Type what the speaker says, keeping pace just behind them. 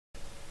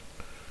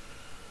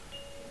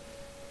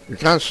Your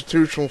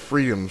constitutional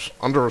freedoms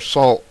under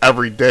assault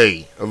every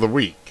day of the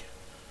week.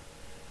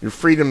 Your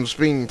freedoms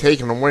being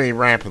taken away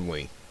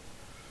rapidly.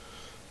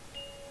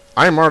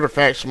 I'm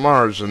Artifacts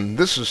Mars, and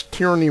this is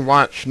Tyranny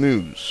Watch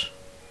News.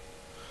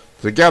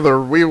 Together,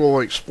 we will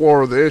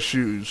explore the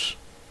issues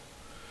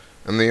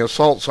and the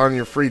assaults on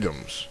your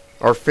freedoms,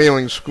 our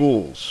failing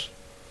schools,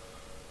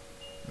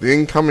 the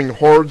incoming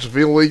hordes of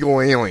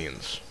illegal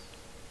aliens,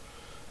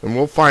 and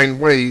we'll find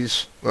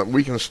ways that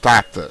we can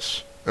stop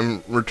this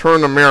and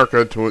return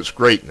America to its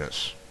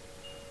greatness.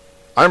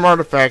 I'm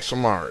Artifacts of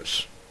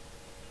Mars.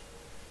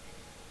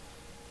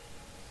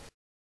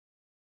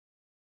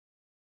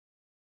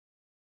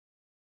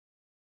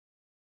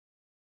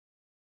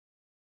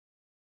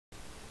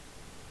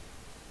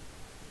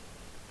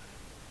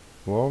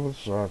 Well,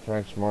 this is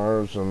Artifacts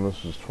Mars, and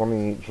this is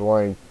 28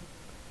 July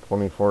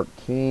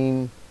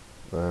 2014,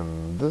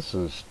 and this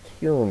is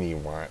Tyranny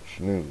Watch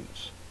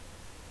News.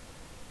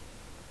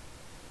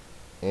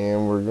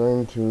 And we're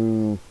going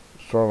to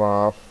start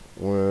off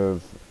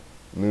with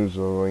news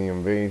of the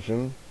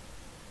invasion,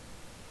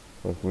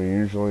 like we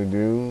usually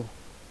do.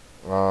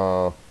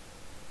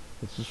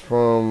 This is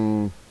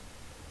from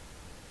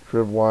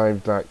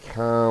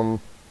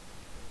triblive.com.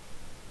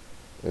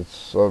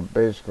 It's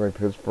basically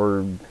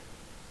Pittsburgh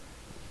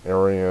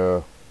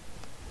area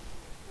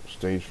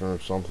station or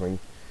something.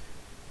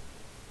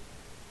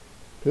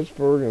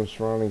 Pittsburgh and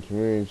surrounding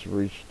communities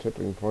reached a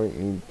tipping point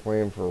and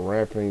plan for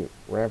rapidly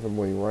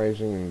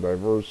rising and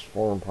diverse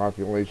foreign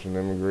population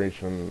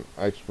immigration,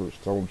 experts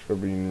told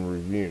Tribune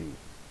Review.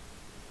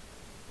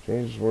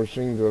 Changes we're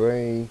seeing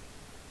today,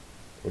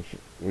 which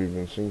we've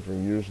been seeing for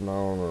years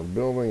now in our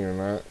building, are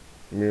not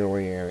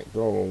merely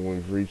anecdotal.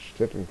 We've reached a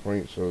tipping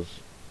point, says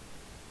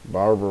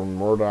Barbara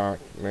Murdoch,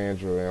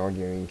 manager of the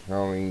Allegheny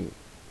County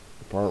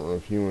Department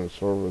of Human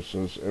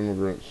Services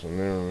Immigrants and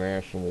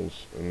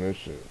Internationals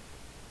Initiative.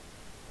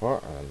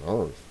 What on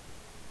earth?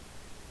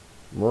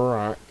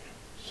 Murdoch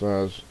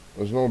says,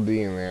 there's no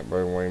D in that, by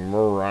the way.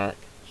 Murdoch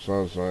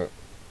says that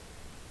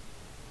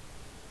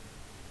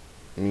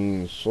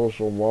means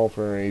social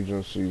welfare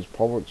agencies,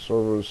 public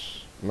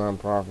service,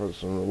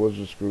 nonprofits, and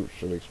religious groups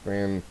should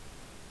expand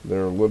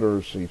their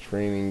literacy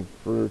training,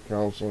 career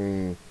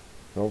counseling,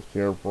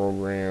 healthcare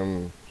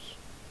programs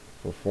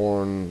for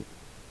foreign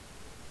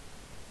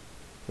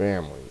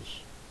families.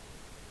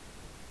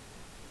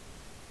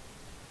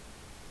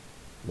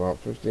 About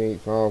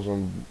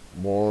 58,000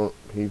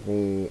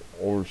 people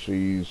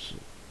overseas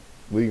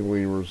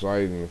legally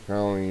reside in the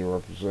county,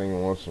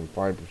 representing less than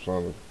 5%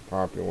 of the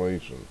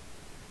population.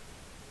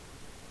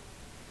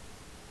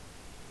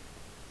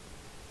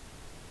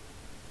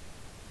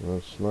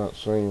 That's not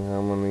saying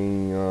how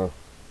many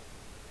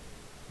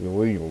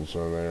illegals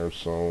are there,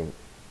 so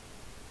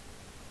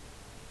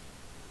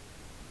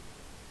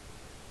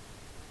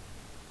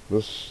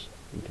this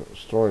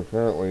story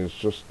apparently is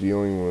just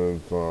dealing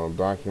with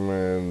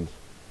documented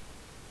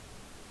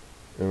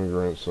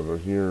immigrants that are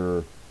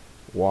here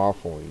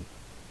lawfully,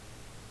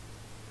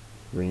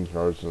 green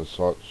cards and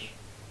such.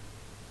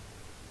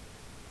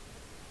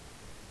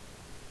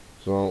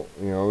 So,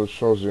 this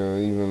shows you that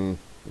even,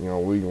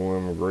 legal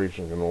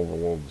immigration can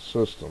overload the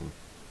system.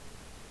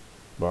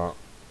 But,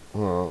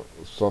 the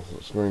stuff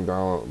that's going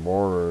down at the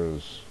border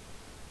is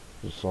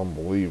just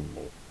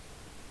unbelievable.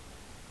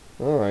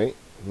 Alright,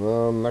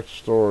 the next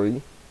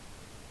story.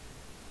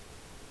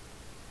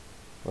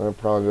 That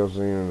probably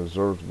doesn't even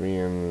deserve to be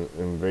in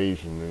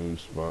invasion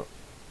news, but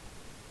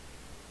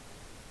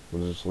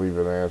we'll just leave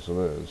it as it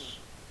is.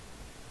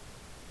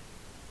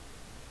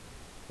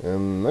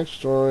 And next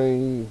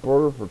story,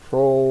 Border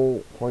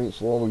Patrol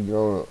points loaded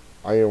gun at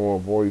Iowa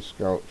Boy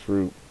Scout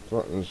troop,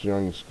 threatens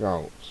young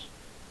scouts.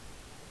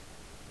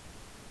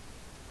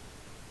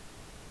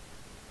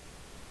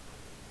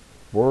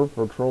 Border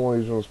Patrol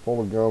agents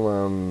pulled a gun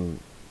on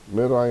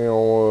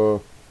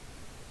Mid-Iowa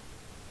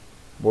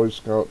Boy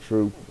Scout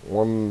Troop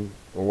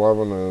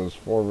 111 as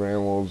 4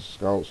 van loads of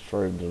scouts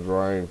tried to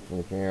drive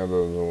from Canada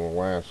to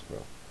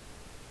Alaska.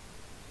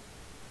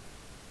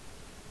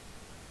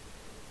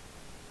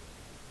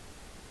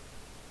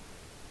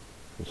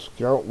 The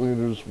scout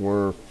leaders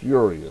were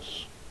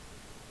furious.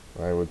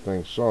 I would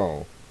think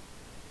so.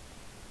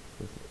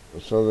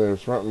 So they were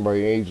threatened by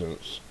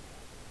agents.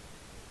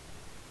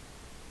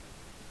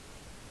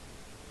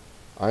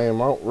 I am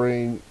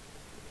outraged.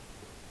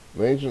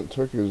 The agent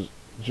took his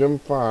Jim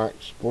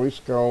Fox, Boy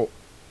Scout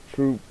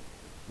Troop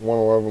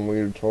 111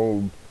 leader,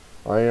 told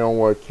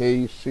Iowa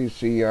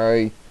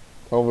KCCI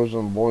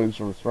television boys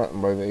were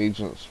threatened by the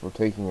agents for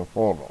taking a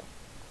photo.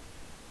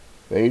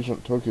 The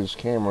agent took his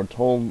camera,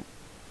 told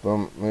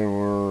them they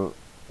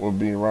would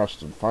be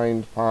arrested,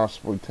 fined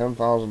possibly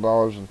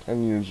 $10,000 and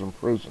 10 years in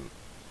prison.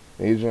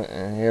 The agent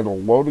had a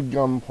loaded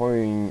gun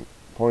pointed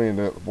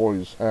at the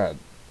boy's head.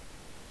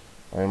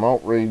 I am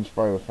outraged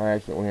by the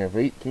fact that we have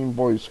 18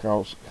 Boy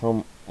Scouts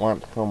that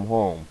want to come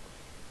home,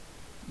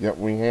 yet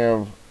we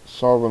have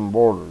southern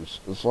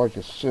borders. It's like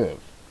a sieve.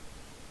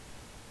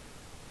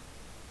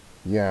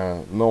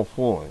 Yeah, no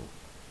fooling.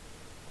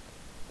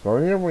 So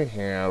here we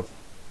have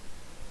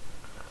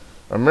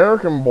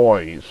American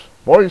boys,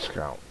 Boy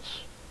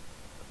Scouts,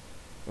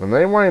 and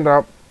they wind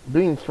up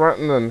being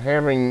threatened and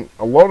having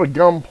a load of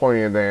gun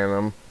pointed at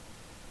them,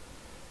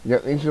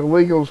 yet these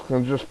illegals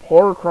can just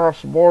pour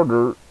across the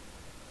border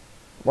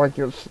like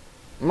it's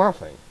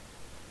nothing.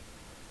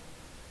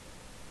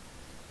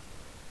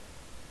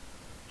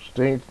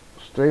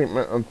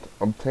 Statement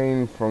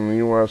obtained from the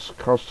U.S.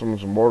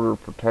 Customs and Border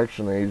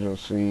Protection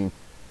Agency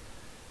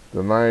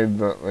denied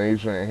that the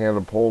agent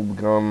had pulled a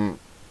gun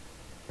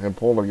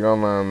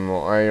on the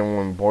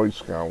Iowan Boy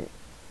Scout.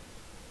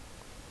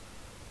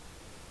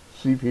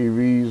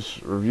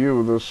 CPV's review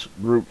of this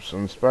group's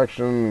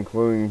inspection,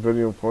 including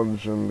video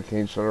footage,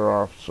 indicates that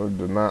our officer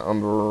did not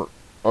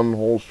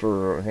unholster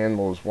or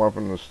handle his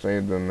weapon as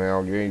stated in the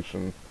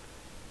allegation.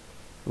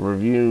 The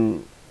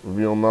review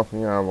revealed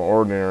nothing out of the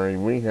ordinary.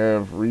 We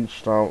have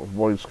reached out to the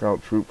Boy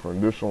Scout troop for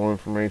additional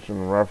information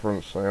in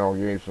reference to the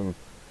allegation.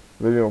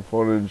 Video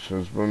footage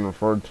has been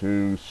referred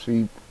to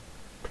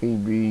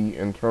CPB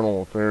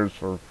Internal Affairs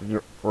for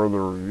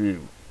further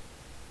review.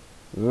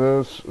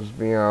 This is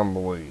beyond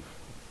belief.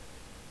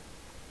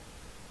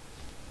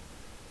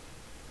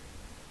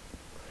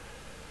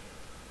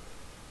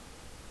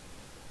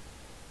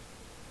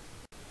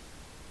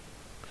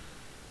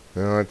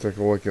 Now I took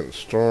a look at the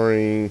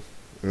story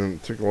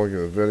and took a look at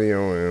the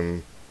video,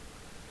 and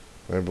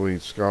I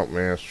believe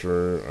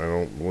Scoutmaster, I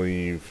don't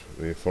believe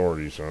the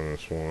authorities on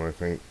this one. I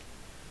think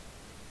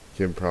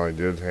the kid probably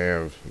did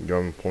have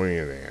gun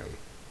pointed at him.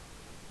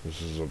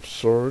 This is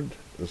absurd.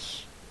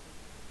 This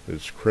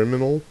is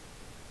criminal.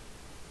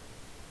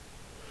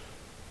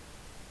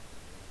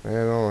 I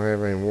don't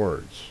have any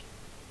words.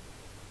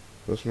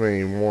 This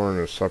may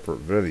warrant a separate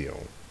video.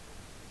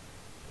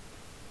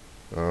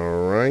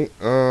 Alright,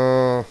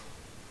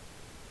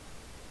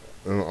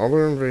 in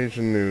other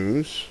invasion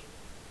news,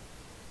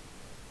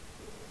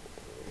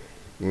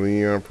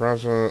 the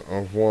president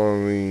of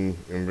one of the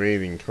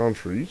invading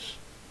countries,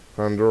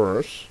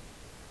 Honduras,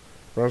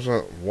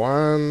 President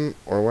Juan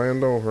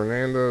Orlando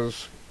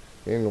Hernandez,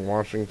 came to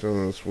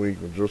Washington this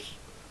week with just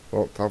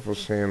about the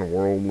toughest hand a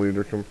world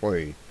leader can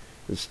play.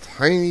 This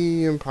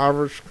tiny,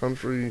 impoverished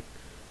country is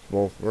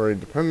both very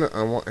dependent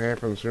on what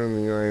happens here in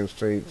the United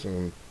States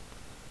and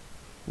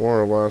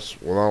more or less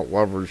without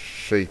leverage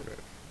shape it.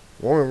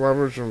 The only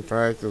leverage, in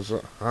fact, is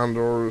that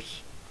Honduras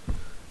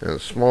and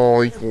its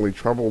small, equally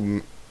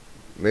troubled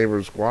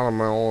neighbors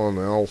Guatemala and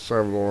El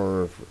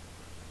Salvador have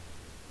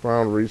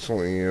found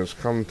recently has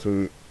come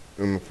to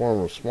in the form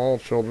of small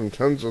children,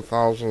 tens of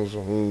thousands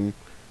of whom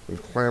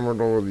have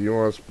clambered over the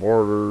U.S.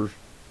 borders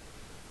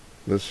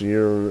this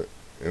year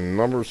in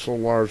numbers so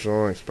large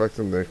and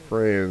unexpected they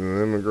created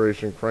an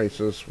immigration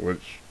crisis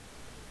which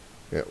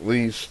at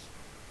least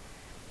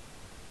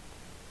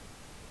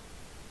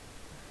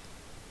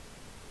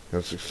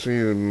has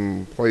succeeded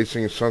in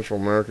placing Central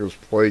America's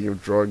plague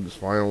of drugs,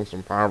 violence,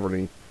 and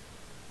poverty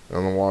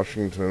on the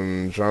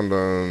Washington agenda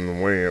in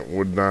the way it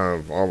would not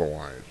have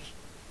otherwise.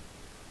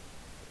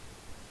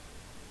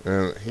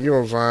 And he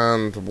goes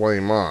on to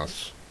blame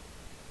us.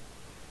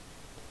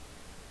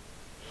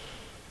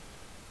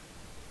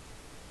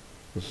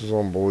 This is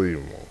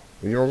unbelievable.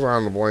 He goes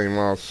on to blame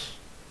us,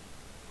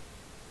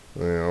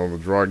 you know, the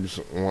drugs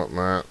and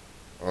whatnot.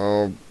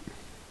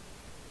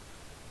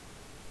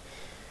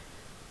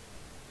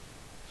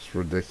 It's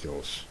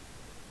ridiculous.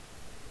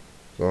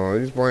 So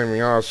he's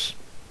blaming us.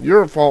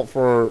 You're at fault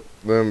for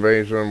the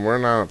invasion. We're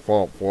not at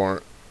fault for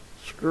it.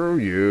 Screw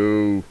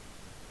you.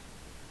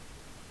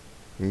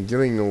 I'm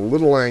getting a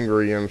little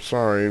angry. I'm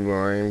sorry, but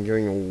I am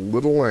getting a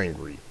little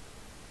angry.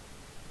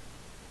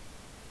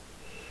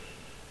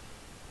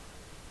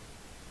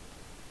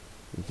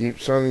 You keep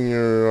sending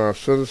your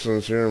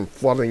citizens here and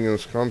flooding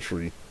this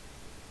country.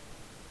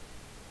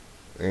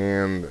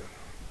 And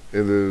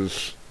it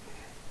is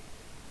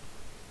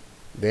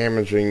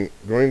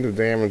going to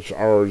damage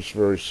ours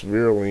very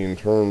severely in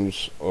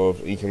terms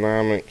of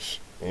economics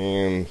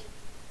and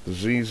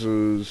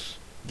diseases,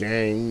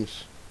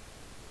 gangs.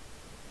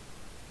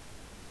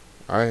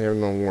 I have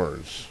no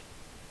words.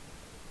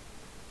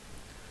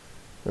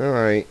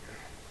 Alright.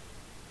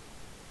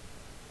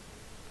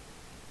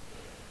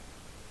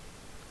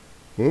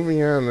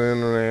 Moving on to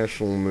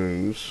international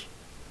news.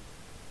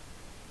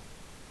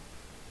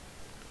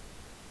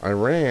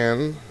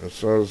 Iran, it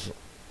says,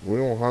 we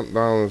will hunt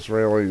down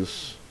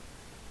Israelis'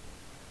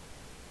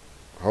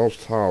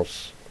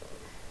 house.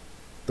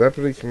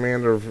 Deputy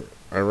commander of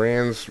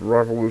Iran's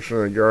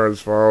Revolutionary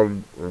Guards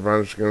vowed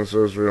revenge against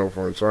Israel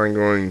for its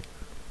ongoing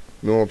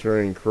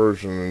military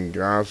incursion in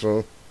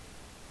Gaza,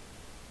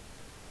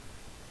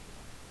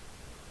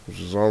 which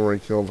has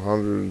already killed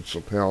hundreds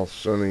of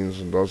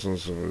Palestinians and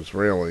dozens of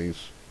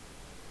Israelis.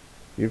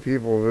 You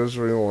people of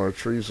Israel are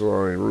trees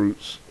without any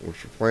roots,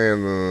 which were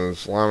planted in the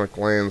Islamic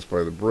lands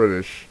by the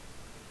British,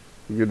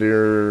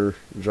 Brigadier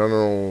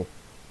General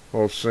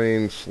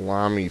Hossein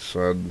Salami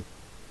said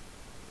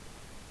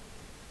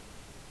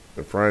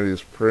at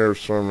Friday's prayer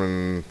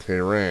sermon in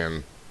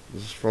Tehran.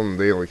 This is from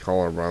the Daily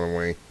Caller, by the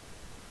way.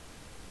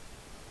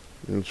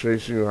 We'll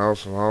chase you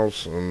house to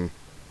house and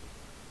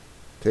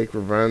take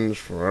revenge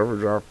for every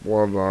drop of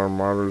blood of our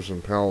martyrs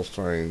in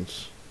Palestine.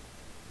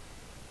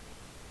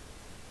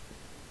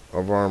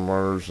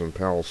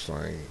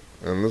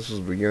 And this is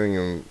beginning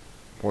and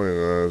point of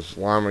the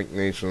Islamic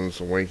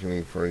nations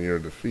awakening for near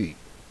defeat.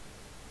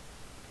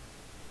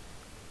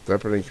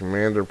 Deputy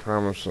Commander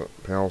promised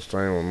that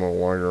Palestine will no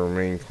longer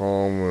remain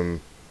calm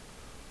and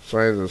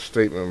cited a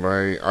statement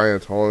by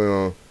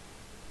Ayatollah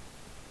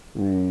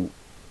Ruhollah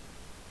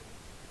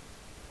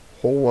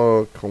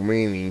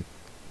Khomeini,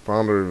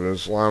 founder of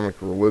Islamic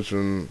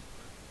religion.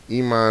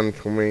 Imam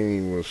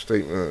Khomeini, with a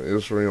statement that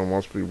Israel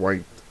must be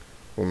wiped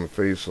from the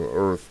face of the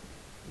earth,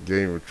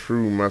 gave a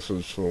true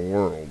message to the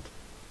world.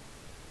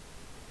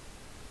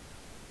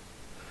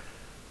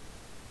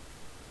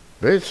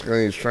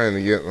 Basically, he's trying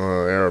to get the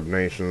Arab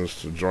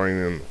nations to join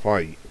in the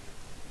fight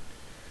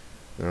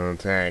and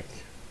attack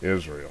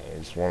Israel.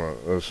 That's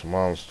what this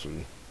amounts to.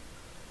 And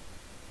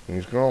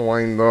he's going to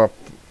wind up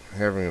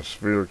having a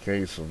severe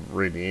case of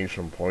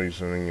radiation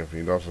poisoning if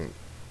he doesn't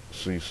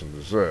cease and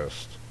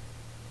desist.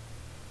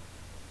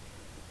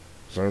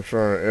 So I'm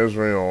sure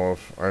Israel,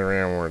 if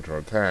Iran were to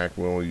attack,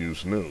 will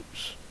use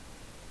nukes.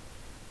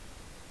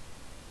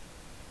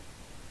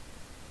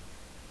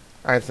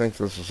 I think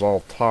this is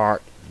all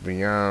talk, to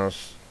be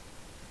honest.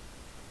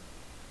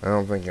 I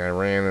don't think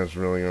Iran is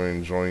really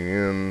going to join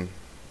in.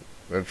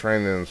 They're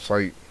trying to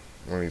incite,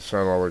 when he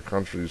said, other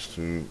countries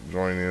to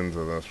join into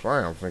this, but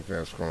I don't think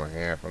that's going to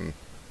happen.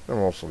 They're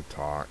mostly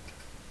talk.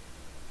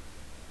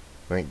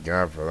 Thank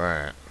God for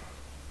that.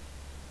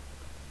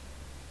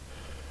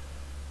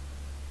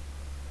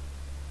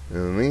 In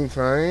the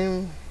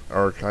meantime,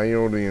 our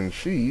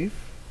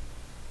coyote-in-chief,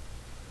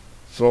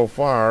 so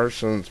far,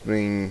 since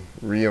being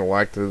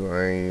re-elected,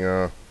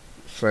 I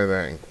say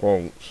that in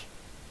quotes,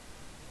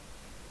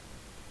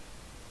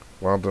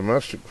 while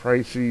domestic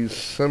crises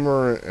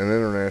simmer and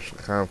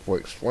international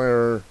conflicts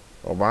flare,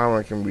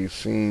 Obama can be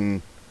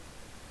seen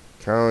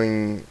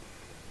counting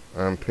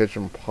on pitch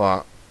and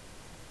putt.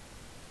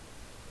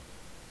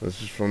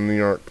 This is from New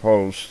York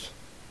Post.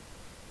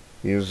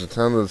 He has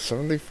attended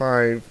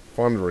 75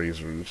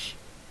 fundraisers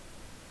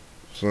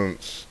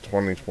since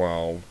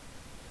 2012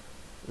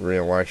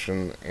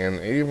 re-election and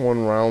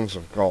 81 rounds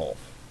of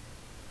golf.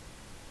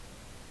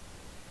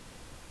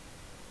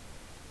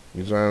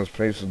 He's on his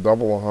pace to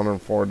double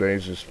 104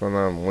 days he spent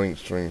on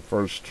links during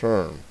first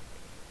term.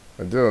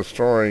 I did a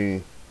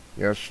story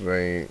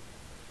yesterday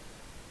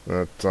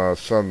that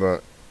said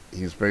that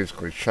he's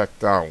basically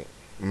checked out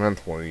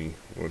mentally,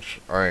 which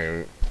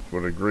I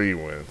would agree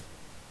with.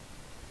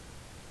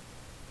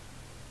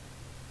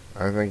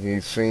 I think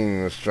he's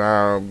seeing this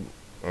job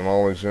and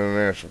all these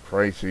international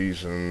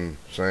crises and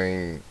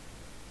saying,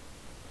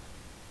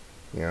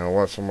 you know,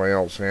 let somebody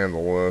else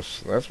handle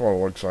this. That's what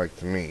it looks like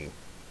to me.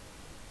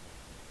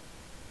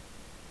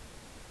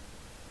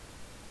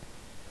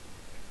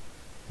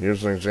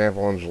 Here's an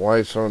example. On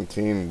July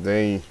 17, the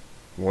day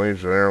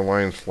Malaysia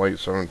Airlines Flight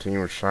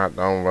 17 was shot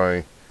down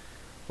by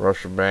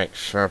Russia-backed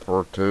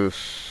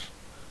separatists,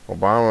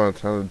 Obama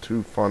attended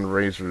 2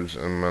 fundraisers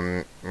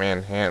in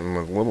Manhattan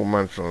with little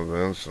mention of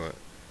the incident.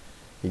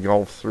 He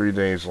golfed 3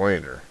 days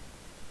later.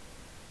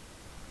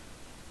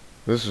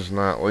 This is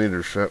not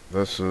leadership.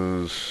 This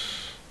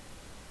is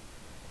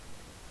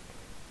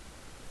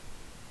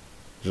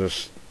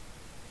just,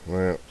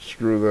 well,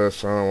 screw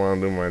this, I don't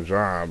want to do my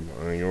job,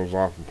 and he goes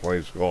off and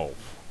plays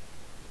golf.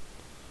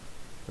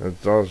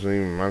 It doesn't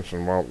even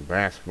mention about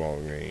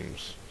basketball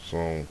games,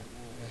 so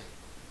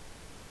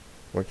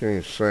what can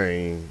you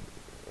say?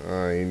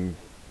 He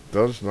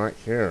does not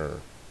care,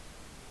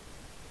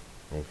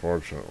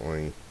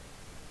 unfortunately.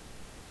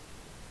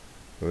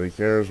 But he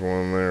cares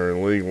when there are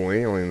illegal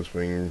aliens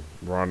being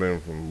brought in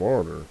from the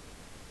border.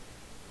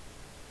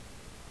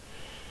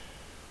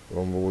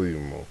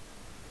 Unbelievable.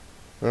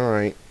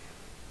 Alright.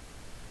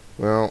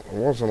 Well, there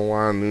wasn't a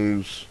lot of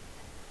news.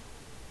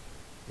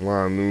 A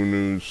lot of new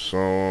news,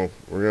 so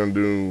we're going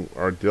to do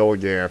our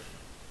Dilligaff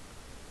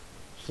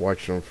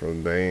selection for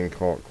the day and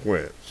call it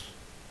quits.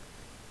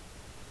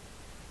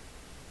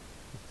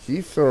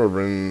 Keith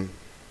Urban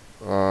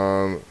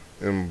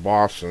in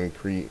Boston.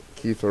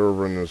 Keith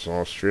Urban is an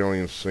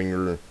Australian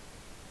singer.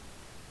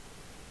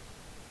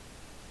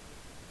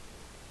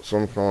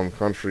 Some call him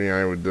country,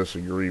 I would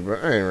disagree, but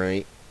at any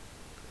rate,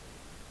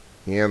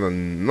 he had a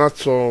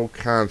nutso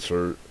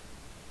concert.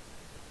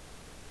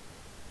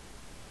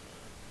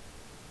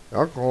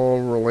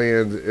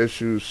 Alcohol-related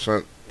issues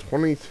sent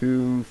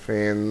 22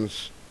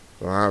 fans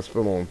to the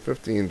hospital and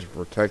 15 into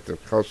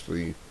protective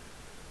custody,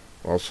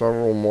 while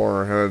several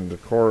more are headed to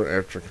court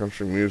after a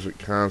country music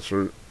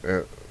concert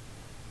at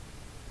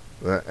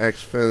the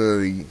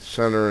Xfinity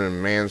Center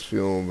in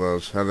Mansfield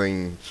was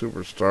heading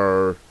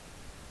superstar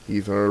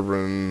Keith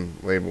Urban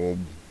labeled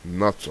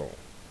Nutso.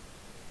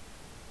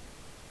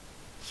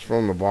 It's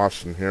from the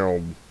Boston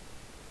Herald,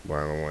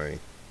 by the way.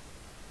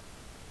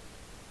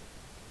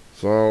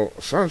 So,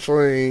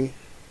 essentially,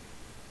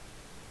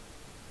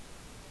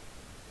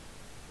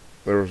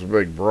 there was a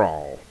big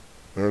brawl.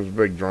 There was a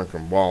big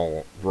drunken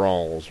brawl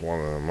is what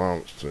it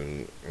amounts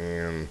to.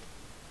 And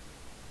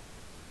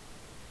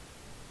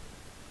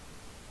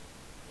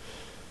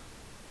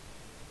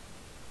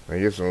I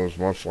guess it was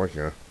much like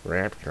a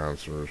rap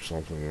concert or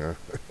something,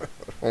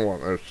 from what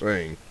they're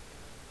saying.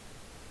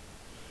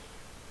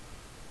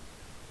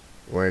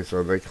 Like I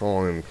said, they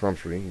call him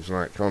country. He's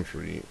not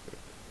country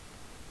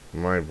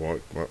in my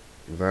book, but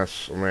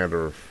that's a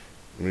matter of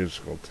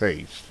musical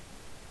taste.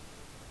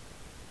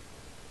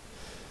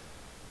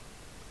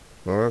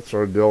 Well, that's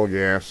our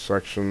Dilgas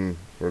section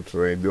for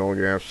today.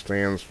 Dilgas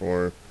stands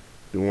for,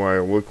 do I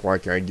look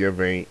like I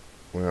give a,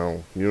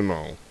 well, you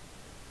know.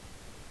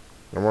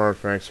 I'm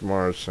Artifacts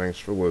Mars. Thanks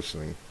for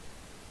listening.